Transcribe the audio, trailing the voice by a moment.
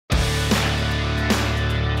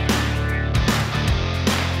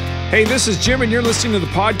Hey, this is Jim, and you're listening to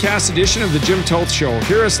the podcast edition of The Jim Toth Show.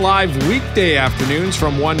 Hear us live weekday afternoons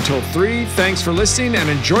from 1 till 3. Thanks for listening, and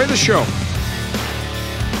enjoy the show.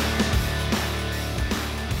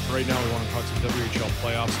 Right now, we want to talk some WHL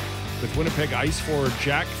playoffs with Winnipeg Ice forward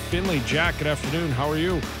Jack Finlay. Jack, good afternoon. How are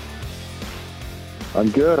you? I'm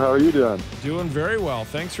good. How are you doing? Doing very well.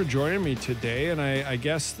 Thanks for joining me today. And I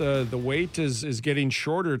guess the wait is getting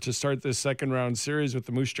shorter to start this second round series with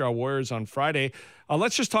the Moose Jaw Warriors on Friday.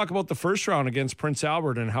 Let's just talk about the first round against Prince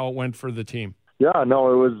Albert and how it went for the team. Yeah,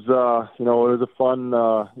 no, it was it was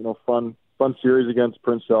a fun series against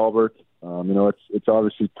Prince Albert. It's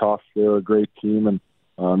obviously tough. They're a great team, and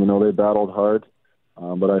they battled hard.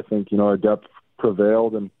 But I think our depth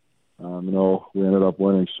prevailed, and we ended up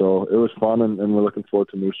winning. So it was fun, and we're looking forward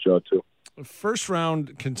to Moose Jaw too. First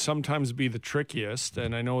round can sometimes be the trickiest,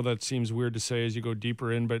 and I know that seems weird to say as you go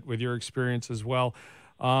deeper in, but with your experience as well,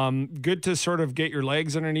 good to sort of get your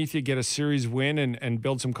legs underneath you, get a series win, and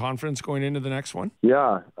build some confidence going into the next one.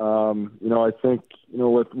 Yeah, I think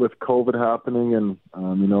with COVID happening and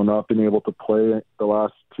not being able to play the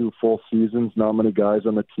last two full seasons, not many guys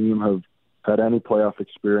on the team have had any playoff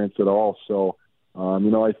experience at all. So.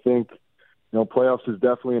 I think, playoffs is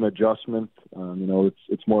definitely an adjustment.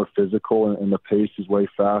 It's more physical and the pace is way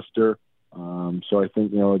faster. So I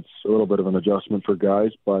think, it's a little bit of an adjustment for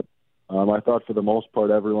guys. But I thought for the most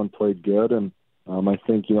part everyone played good. And I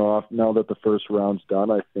think, now that the first round's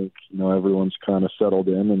done, I think, everyone's kind of settled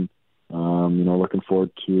in and, looking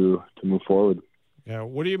forward to move forward. Yeah.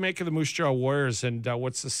 What do you make of the Moose Jaw Warriors, and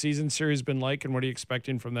what's the season series been like, and what are you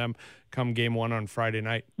expecting from them come game one on Friday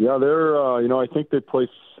night? Yeah, they're, I think they play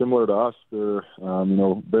similar to us. They're,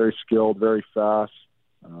 very skilled, very fast.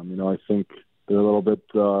 I think they're a little bit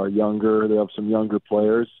younger. They have some younger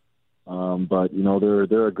players, but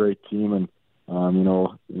they're a great team, and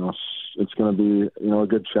it's going to be a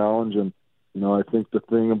good challenge. And I think the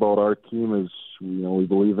thing about our team is we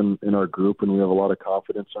believe in our group, and we have a lot of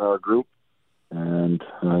confidence in our group. And,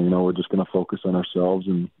 we're just going to focus on ourselves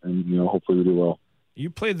and hopefully we do well. You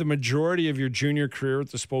played the majority of your junior career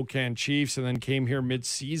with the Spokane Chiefs and then came here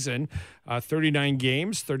mid-season, 39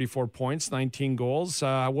 games, 34 points, 19 goals.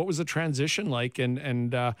 What was the transition like,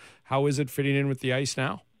 and how is it fitting in with the Ice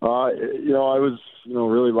now? I was,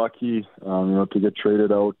 really lucky, to get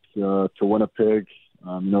traded out to Winnipeg.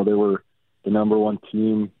 They were the number one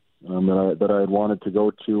team that I had wanted to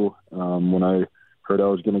go to when I heard I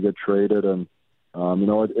was going to get traded. And,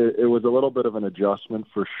 it was a little bit of an adjustment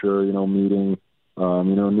for sure, meeting,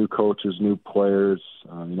 new coaches, new players,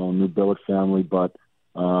 new billet family. But,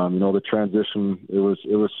 the transition, it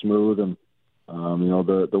was smooth. And,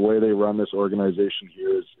 the way they run this organization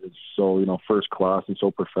here is so, first class and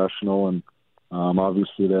so professional. And,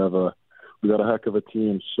 obviously we got a heck of a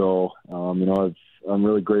team. So, I'm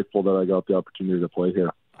really grateful that I got the opportunity to play here.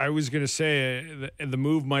 I was going to say the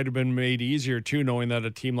move might have been made easier too, knowing that a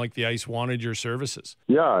team like the Ice wanted your services.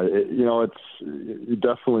 Yeah, it's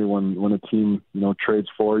definitely when a team trades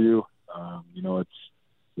for you, it's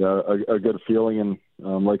a good feeling,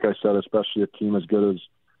 and like I said, especially a team as good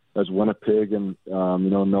as Winnipeg, and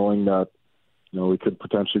knowing that we could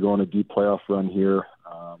potentially go on a deep playoff run here,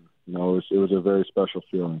 it was a very special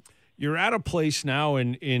feeling. You're at a place now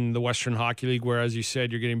in the Western Hockey League where, as you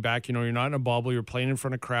said, you're getting back, you're not in a bubble, you're playing in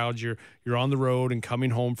front of crowds, you're on the road and coming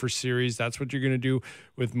home for series. That's what you're going to do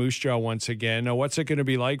with Moose Jaw once again. Now, what's it going to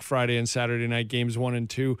be like Friday and Saturday night, games 1 and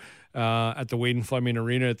 2 at the Wade and Fleming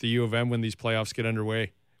Arena at the U of M when these playoffs get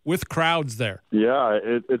underway with crowds there? Yeah,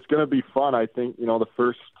 it's going to be fun. I think, the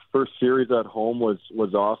first series at home was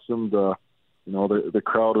awesome. The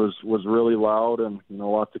crowd was really loud, and,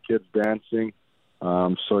 lots of kids dancing.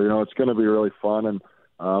 So, it's going to be really fun. And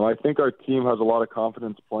I think our team has a lot of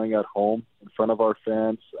confidence playing at home in front of our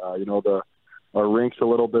fans. Our rink's a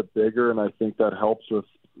little bit bigger, and I think that helps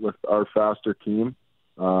with our faster team.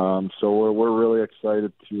 So we're really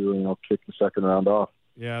excited to, kick the second round off.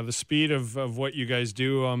 Yeah, the speed of what you guys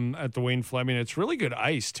do at the Wayne Fleming, it's really good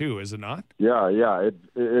ice too, is it not? Yeah, it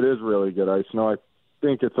is really good ice. I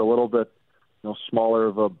think it's a little bit, smaller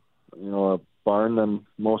of a barn than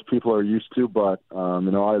most people are used to, but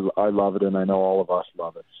I love it, and I know all of us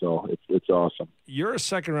love it, so it's awesome. You're a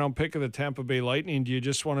second round pick of the Tampa Bay Lightning. Do you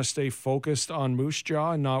just want to stay focused on Moose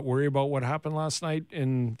Jaw and not worry about what happened last night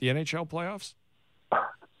in the NHL playoffs?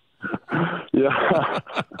 Yeah,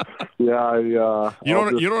 yeah. You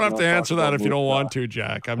don't have to answer that if you don't want to,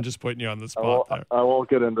 Jack. I'm just putting you on the spot there. I won't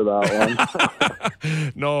get into that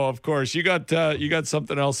one. No, of course. You got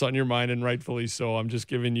something else on your mind, and rightfully so. I'm just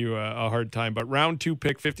giving you a hard time. But round 2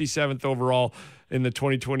 pick, 57th overall in the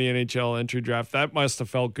 2020 NHL entry draft. That must have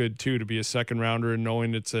felt good too, to be a second rounder and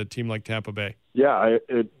knowing it's a team like Tampa Bay. Yeah,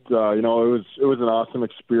 it was an awesome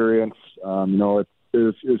experience.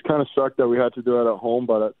 It was kind of sucked that we had to do it at home,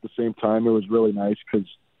 but at the same time, it was really nice because,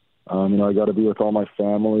 I got to be with all my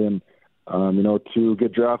family and, to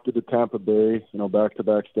get drafted to Tampa Bay,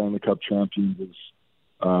 back-to-back Stanley Cup champions is,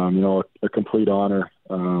 a complete honor.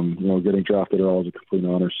 Getting drafted at all is a complete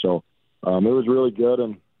honor. So it was really good,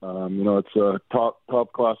 and it's a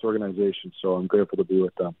top class organization, so I'm grateful to be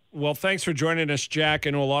with them. Well, thanks for joining us, Jack.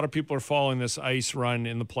 I know a lot of people are following this Ice run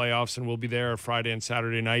in the playoffs, and we'll be there Friday and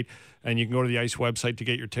Saturday night. And you can go to the Ice website to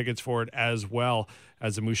get your tickets for it, as well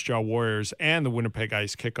as the Moose Jaw Warriors and the Winnipeg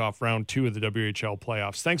Ice kick off round 2 of the WHL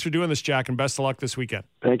playoffs. Thanks for doing this, Jack, and best of luck this weekend.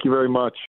 Thank you very much.